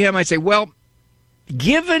say to him, I'd say, well,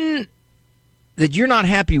 given that you're not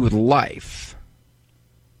happy with life,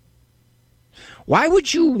 why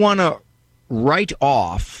would you want to write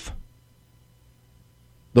off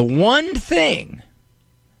the one thing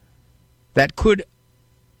that could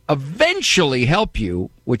eventually help you,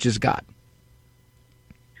 which is God?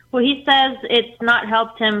 Well, he says it's not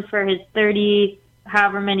helped him for his 30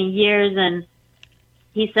 however many years, and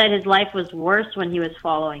he said his life was worse when he was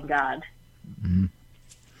following God. Mm-hmm.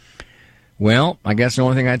 Well, I guess the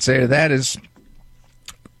only thing I'd say to that is,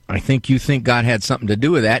 I think you think God had something to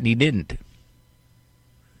do with that, and he didn't.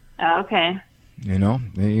 Okay. You know,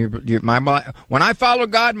 when I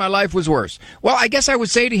followed God, my life was worse. Well, I guess I would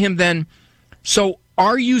say to him then, so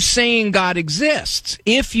are you saying God exists?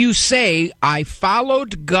 If you say, I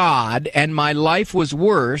followed God and my life was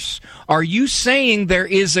worse, are you saying there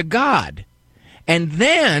is a God? And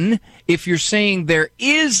then, if you're saying there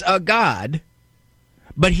is a God,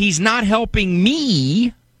 but he's not helping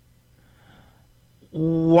me,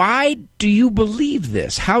 why do you believe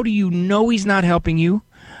this? How do you know he's not helping you?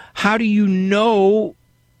 How do you know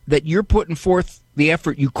that you're putting forth the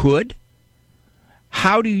effort you could?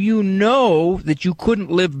 How do you know that you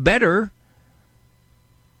couldn't live better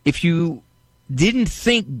if you didn't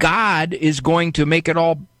think God is going to make it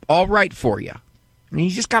all right for you? I mean,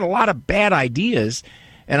 he's just got a lot of bad ideas,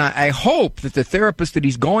 and I hope that the therapist that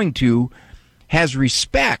he's going to has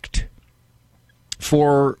respect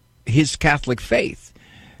for his Catholic faith,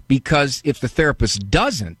 because if the therapist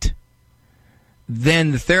doesn't,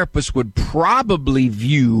 then the therapist would probably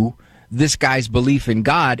view this guy's belief in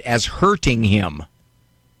God as hurting him.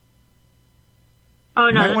 Oh,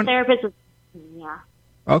 no, the therapist is, yeah.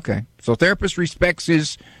 Okay, so therapist respects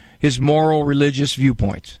his moral, religious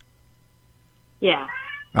viewpoints. Yeah.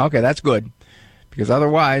 Okay, that's good. Because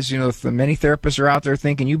otherwise, if many therapists are out there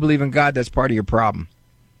thinking you believe in God, that's part of your problem.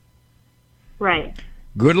 Right.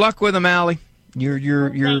 Good luck with him, Allie. You're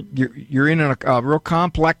in a real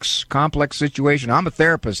complex situation. I'm a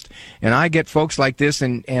therapist, and I get folks like this,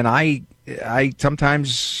 and I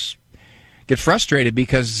sometimes get frustrated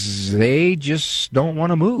because they just don't want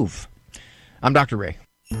to move. I'm Dr. Ray.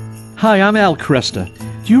 Hi, I'm Al Cresta.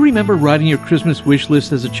 Do you remember writing your Christmas wish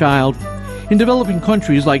list as a child? In developing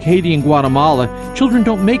countries like Haiti and Guatemala, children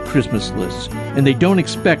don't make Christmas lists, and they don't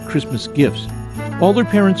expect Christmas gifts. All their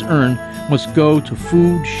parents earn must go to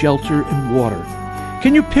food, shelter, and water.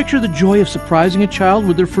 Can you picture the joy of surprising a child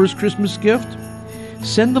with their first Christmas gift?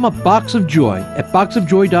 Send them a box of joy at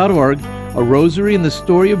boxofjoy.org. A rosary and the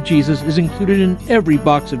story of Jesus is included in every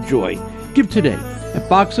box of joy. Give today at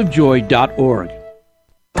boxofjoy.org.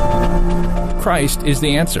 Christ is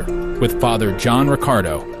the answer with Father John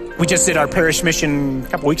Riccardo. We just did our parish mission a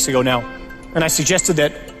couple weeks ago now, and I suggested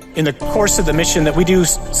that in the course of the mission that we do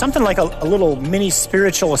something like a little mini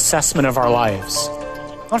spiritual assessment of our lives.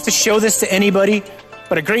 I don't have to show this to anybody,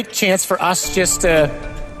 but a great chance for us just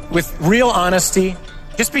with real honesty,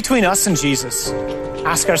 just between us and Jesus,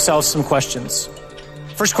 ask ourselves some questions.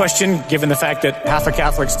 First question, given the fact that half of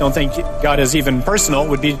Catholics don't think God is even personal,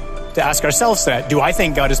 would be to ask ourselves that. Do I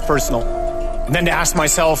think God is personal? And then to ask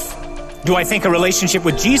myself, do I think a relationship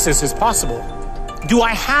with Jesus is possible? Do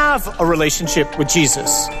I have a relationship with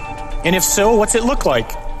Jesus? And if so, what's it look like?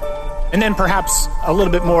 And then perhaps a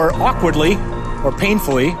little bit more awkwardly or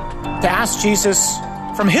painfully, to ask Jesus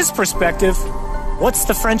from his perspective, what's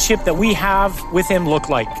the friendship that we have with him look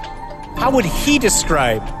like? How would he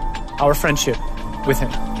describe our friendship with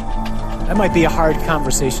him? That might be a hard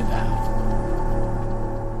conversation to have.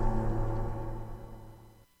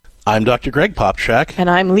 I'm Dr. Greg Popchak. And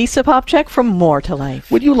I'm Lisa Popchak from More to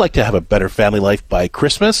Life. Would you like to have a better family life by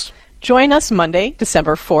Christmas? Join us Monday,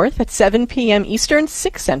 December 4th at 7 p.m. Eastern,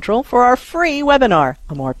 6 Central for our free webinar,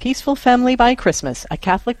 A More Peaceful Family by Christmas, a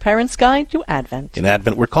Catholic Parent's Guide to Advent. In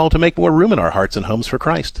Advent, we're called to make more room in our hearts and homes for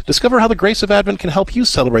Christ. Discover how the grace of Advent can help you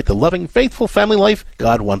celebrate the loving, faithful family life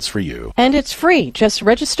God wants for you. And it's free. Just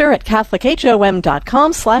register at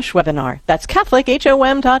CatholicHOM.com/webinar. That's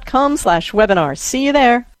CatholicHOM.com/webinar. See you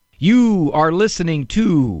there. You are listening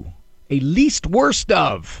to a least worst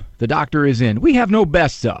of. The Doctor is in. We have no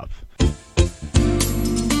best of.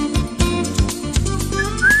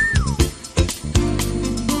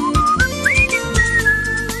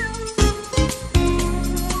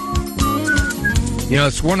 You know,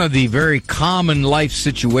 it's one of the very common life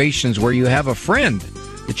situations where you have a friend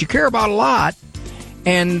that you care about a lot,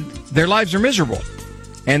 and their lives are miserable,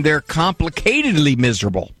 and they're complicatedly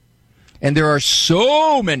miserable. And there are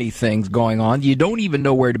so many things going on, you don't even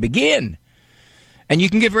know where to begin. And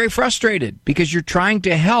you can get very frustrated because you're trying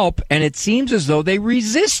to help, and it seems as though they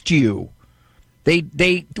resist you.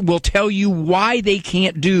 They will tell you why they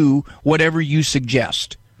can't do whatever you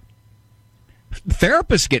suggest.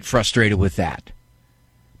 Therapists get frustrated with that.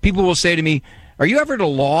 People will say to me, are you ever at a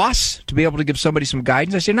loss to be able to give somebody some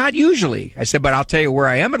guidance? I say, not usually. I said, but I'll tell you where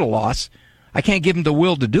I am at a loss. I can't give them the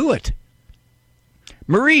will to do it.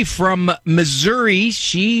 Marie from Missouri,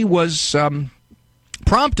 she was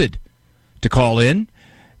prompted to call in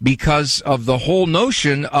because of the whole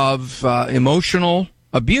notion of emotional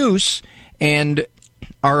abuse and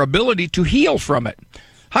our ability to heal from it.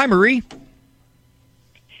 Hi, Marie.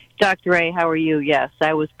 Dr. Ray, how are you? Yes,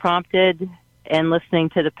 I was prompted and listening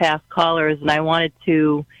to the past callers, and I wanted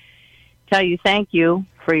to tell you thank you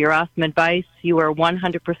for your awesome advice. You are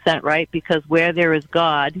 100% right, because where there is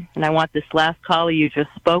God, and I want this last caller you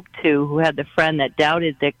just spoke to who had the friend that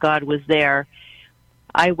doubted that God was there.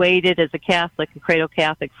 I waited as a Catholic, a cradle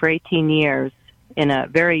Catholic, for 18 years in a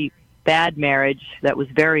very bad marriage that was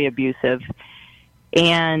very abusive,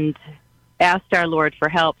 and asked our Lord for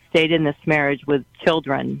help, stayed in this marriage with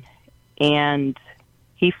children, and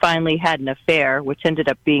he finally had an affair, which ended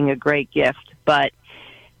up being a great gift. But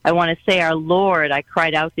I want to say our Lord, I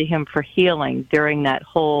cried out to him for healing during that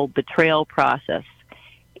whole betrayal process.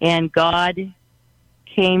 And God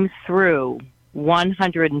came through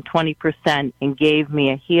 120% and gave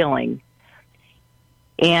me a healing.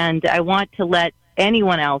 And I want to let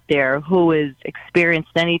anyone out there who has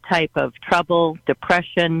experienced any type of trouble,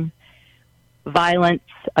 depression, violence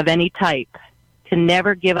of any type, to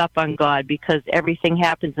never give up on God, because everything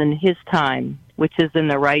happens in his time, which is in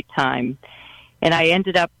the right time. And I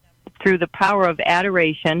ended up, through the power of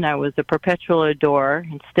adoration, I was a perpetual adorer,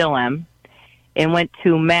 and still am, and went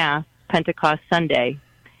to Mass Pentecost Sunday,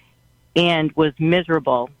 and was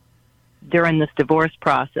miserable during this divorce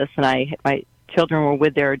process. And my children were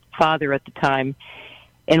with their father at the time,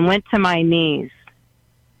 and went to my knees,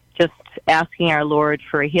 just asking our Lord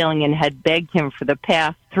for a healing, and had begged him for the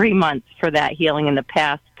past 3 months for that healing, in the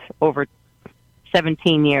past over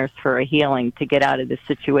 17 years for a healing to get out of this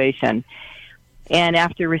situation. And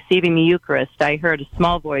after receiving the Eucharist, I heard a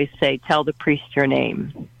small voice say, tell the priest your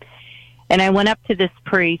name. And I went up to this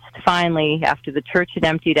priest finally after the church had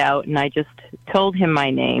emptied out, and I just told him my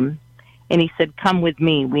name. And he said, come with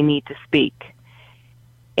me, we need to speak.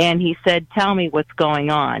 And he said, tell me what's going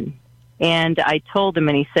on. And I told him,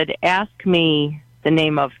 and he said, ask me the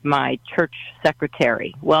name of my church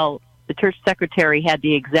secretary. Well, the church secretary had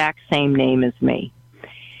the exact same name as me.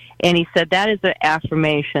 And he said, that is an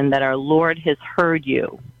affirmation that our Lord has heard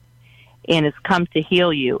you and has come to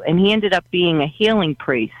heal you. And he ended up being a healing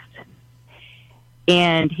priest.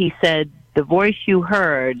 And he said, the voice you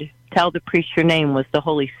heard, tell the priest your name, was the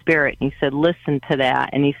Holy Spirit. And he said, listen to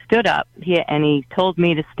that. And he stood up and he told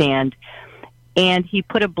me to stand. And he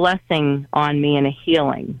put a blessing on me and a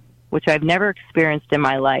healing, which I've never experienced in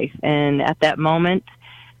my life. And at that moment,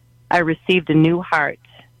 I received a new heart.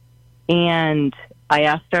 And I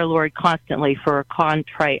asked our Lord constantly for a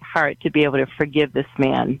contrite heart to be able to forgive this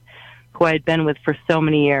man who I had been with for so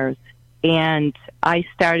many years. And I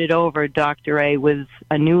started over, Dr. A, with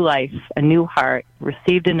a new life, a new heart,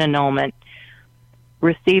 received an annulment,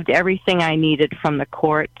 received everything I needed from the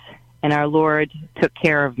court, and our Lord took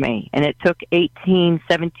care of me. And it took 18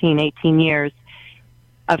 years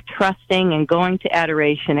of trusting and going to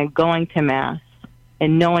adoration and going to Mass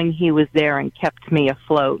and knowing he was there and kept me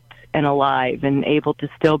afloat and alive and able to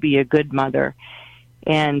still be a good mother.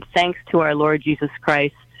 And thanks to our Lord Jesus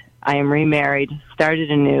Christ, I am remarried,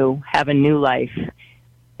 started anew, have a new life,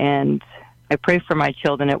 and I pray for my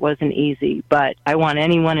children. It wasn't easy, but I want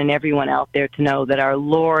anyone and everyone out there to know that our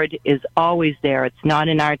Lord is always there. It's not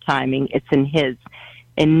in our timing, it's in His,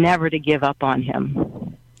 and never to give up on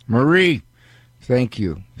Him. Marie, thank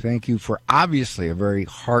you. Thank you for obviously a very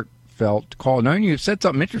heartfelt call. Now, you said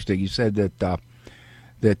something interesting. You said that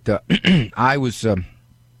I was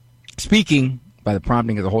speaking by the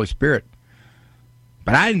prompting of the Holy Spirit.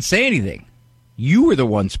 But I didn't say anything. You were the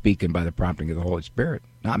one speaking by the prompting of the Holy Spirit,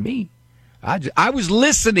 not me. I was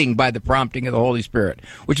listening by the prompting of the Holy Spirit,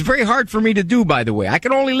 which is very hard for me to do, by the way. I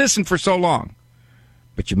can only listen for so long.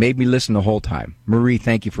 But you made me listen the whole time. Marie,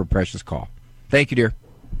 thank you for a precious call. Thank you, dear.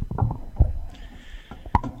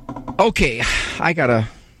 Okay, I got to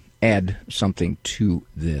add something to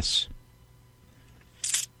this.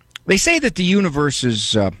 They say that the universe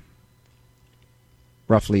is...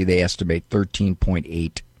 roughly, they estimate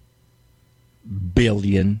 13.8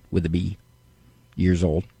 billion, with a B, years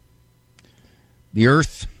old. The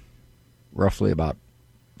Earth, roughly about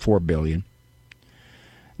 4 billion.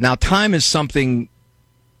 Now, time is something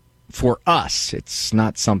for us. It's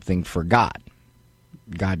not something for God.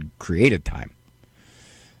 God created time.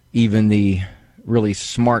 Even the really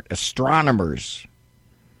smart astronomers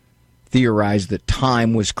theorized that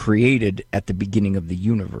time was created at the beginning of the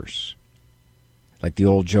universe. Like the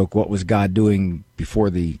old joke, what was God doing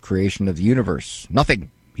before the creation of the universe?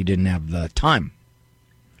 Nothing. He didn't have the time.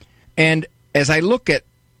 And as I look at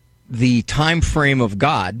the time frame of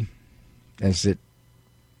God, as it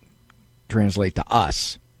translates to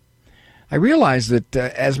us, I realize that,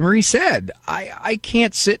 as Marie said, I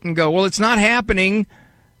can't sit and go, well, it's not happening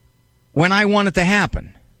when I want it to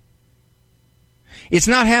happen. It's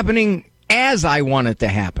not happening as I want it to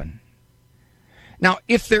happen. Now,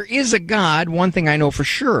 if there is a God, one thing I know for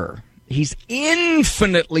sure, He's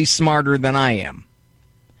infinitely smarter than I am.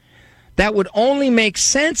 That would only make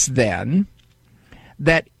sense then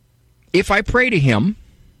that if I pray to Him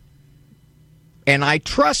and I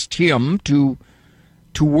trust Him to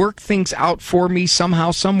work things out for me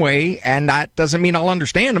somehow, some way, and that doesn't mean I'll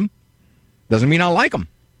understand them, doesn't mean I'll like them.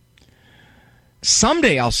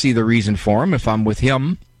 Someday I'll see the reason for them if I'm with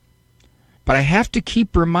Him, but I have to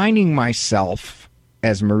keep reminding myself,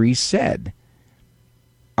 as Marie said,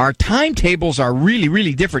 our timetables are really,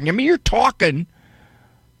 really different. I mean, you're talking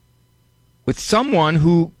with someone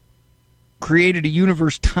who created a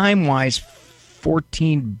universe time-wise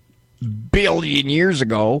 14 billion years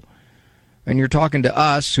ago, and you're talking to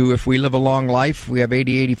us who, if we live a long life, we have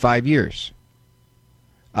 80, 85 years.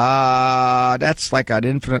 That's like an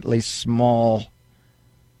infinitely small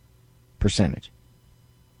percentage.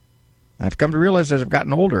 I've come to realize as I've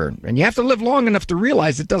gotten older, and you have to live long enough to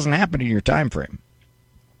realize it doesn't happen in your time frame.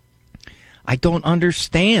 I don't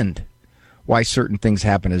understand why certain things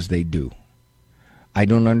happen as they do. I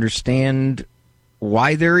don't understand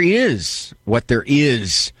why there is what there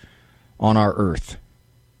is on our earth.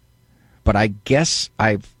 But I guess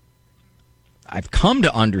I've come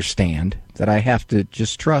to understand that I have to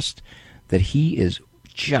just trust that He is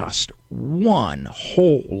just one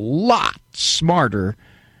whole lot smarter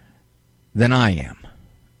than I am.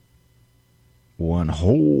 One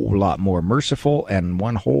whole lot more merciful and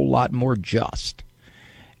one whole lot more just.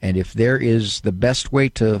 And if there is the best way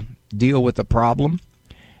to deal with a problem,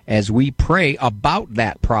 as we pray about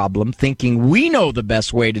that problem, thinking we know the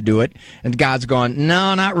best way to do it, and God's going,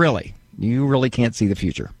 no, not really. You really can't see the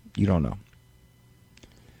future. You don't know.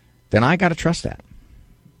 Then I got to trust that.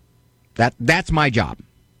 That's my job,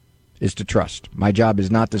 is to trust. My job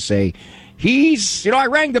is not to say, I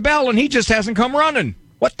rang the bell and he just hasn't come running.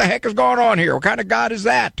 What the heck is going on here? What kind of God is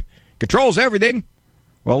that? Controls everything.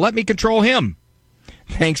 Well, let me control him.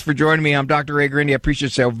 Thanks for joining me. I'm Dr. Ray Guarendi. I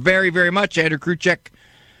appreciate it so very, very much. Andrew Kruchek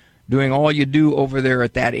doing all you do over there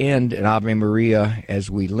at that end at Ave Maria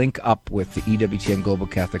as we link up with the EWTN Global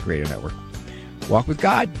Catholic Radio Network. Walk with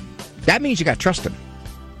God. That means you got to trust him.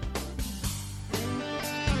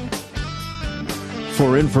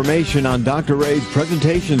 For information on Dr. Ray's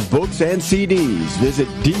presentations, books, and CDs, visit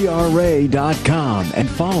drray.com and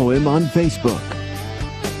follow him on Facebook.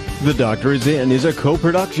 The Doctor is In is a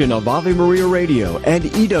co-production of Ave Maria Radio and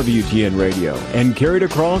EWTN Radio and carried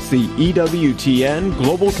across the EWTN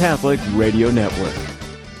Global Catholic Radio Network.